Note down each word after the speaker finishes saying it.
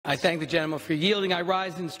I thank the gentleman for yielding. I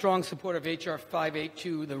rise in strong support of H.R.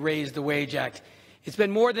 582, the Raise the Wage Act. It's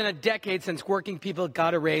been more than a decade since working people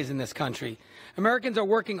got a raise in this country. Americans are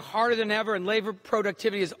working harder than ever, and labor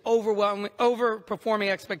productivity is overperforming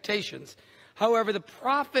expectations. However, the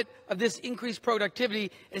profit of this increased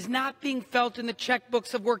productivity is not being felt in the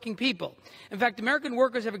checkbooks of working people. In fact, American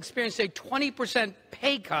workers have experienced a 20%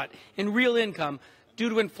 pay cut in real income due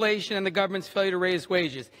to inflation and the government's failure to raise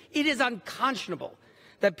wages. It is unconscionable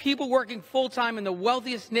that people working full-time in the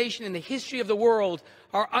wealthiest nation in the history of the world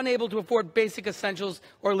are unable to afford basic essentials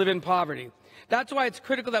or live in poverty. That's why it's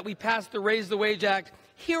critical that we pass the Raise the Wage Act.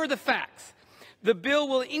 Here are the facts. The bill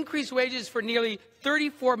will increase wages for nearly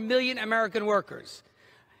 34 million American workers.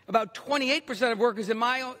 About 28% of workers in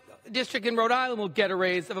my district in Rhode Island will get a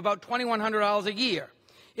raise of about $2,100 a year.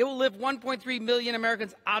 It will lift 1.3 million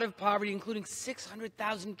Americans out of poverty, including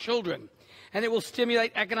 600,000 children. And it will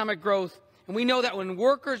stimulate economic growth. And we know that when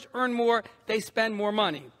workers earn more, they spend more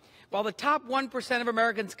money. While the top 1% of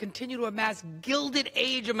Americans continue to amass Gilded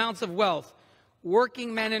Age amounts of wealth,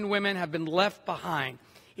 working men and women have been left behind.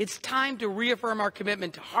 It's time to reaffirm our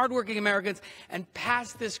commitment to hardworking Americans and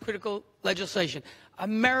pass this critical legislation.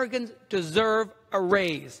 Americans deserve a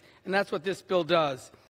raise, and that's what this bill does.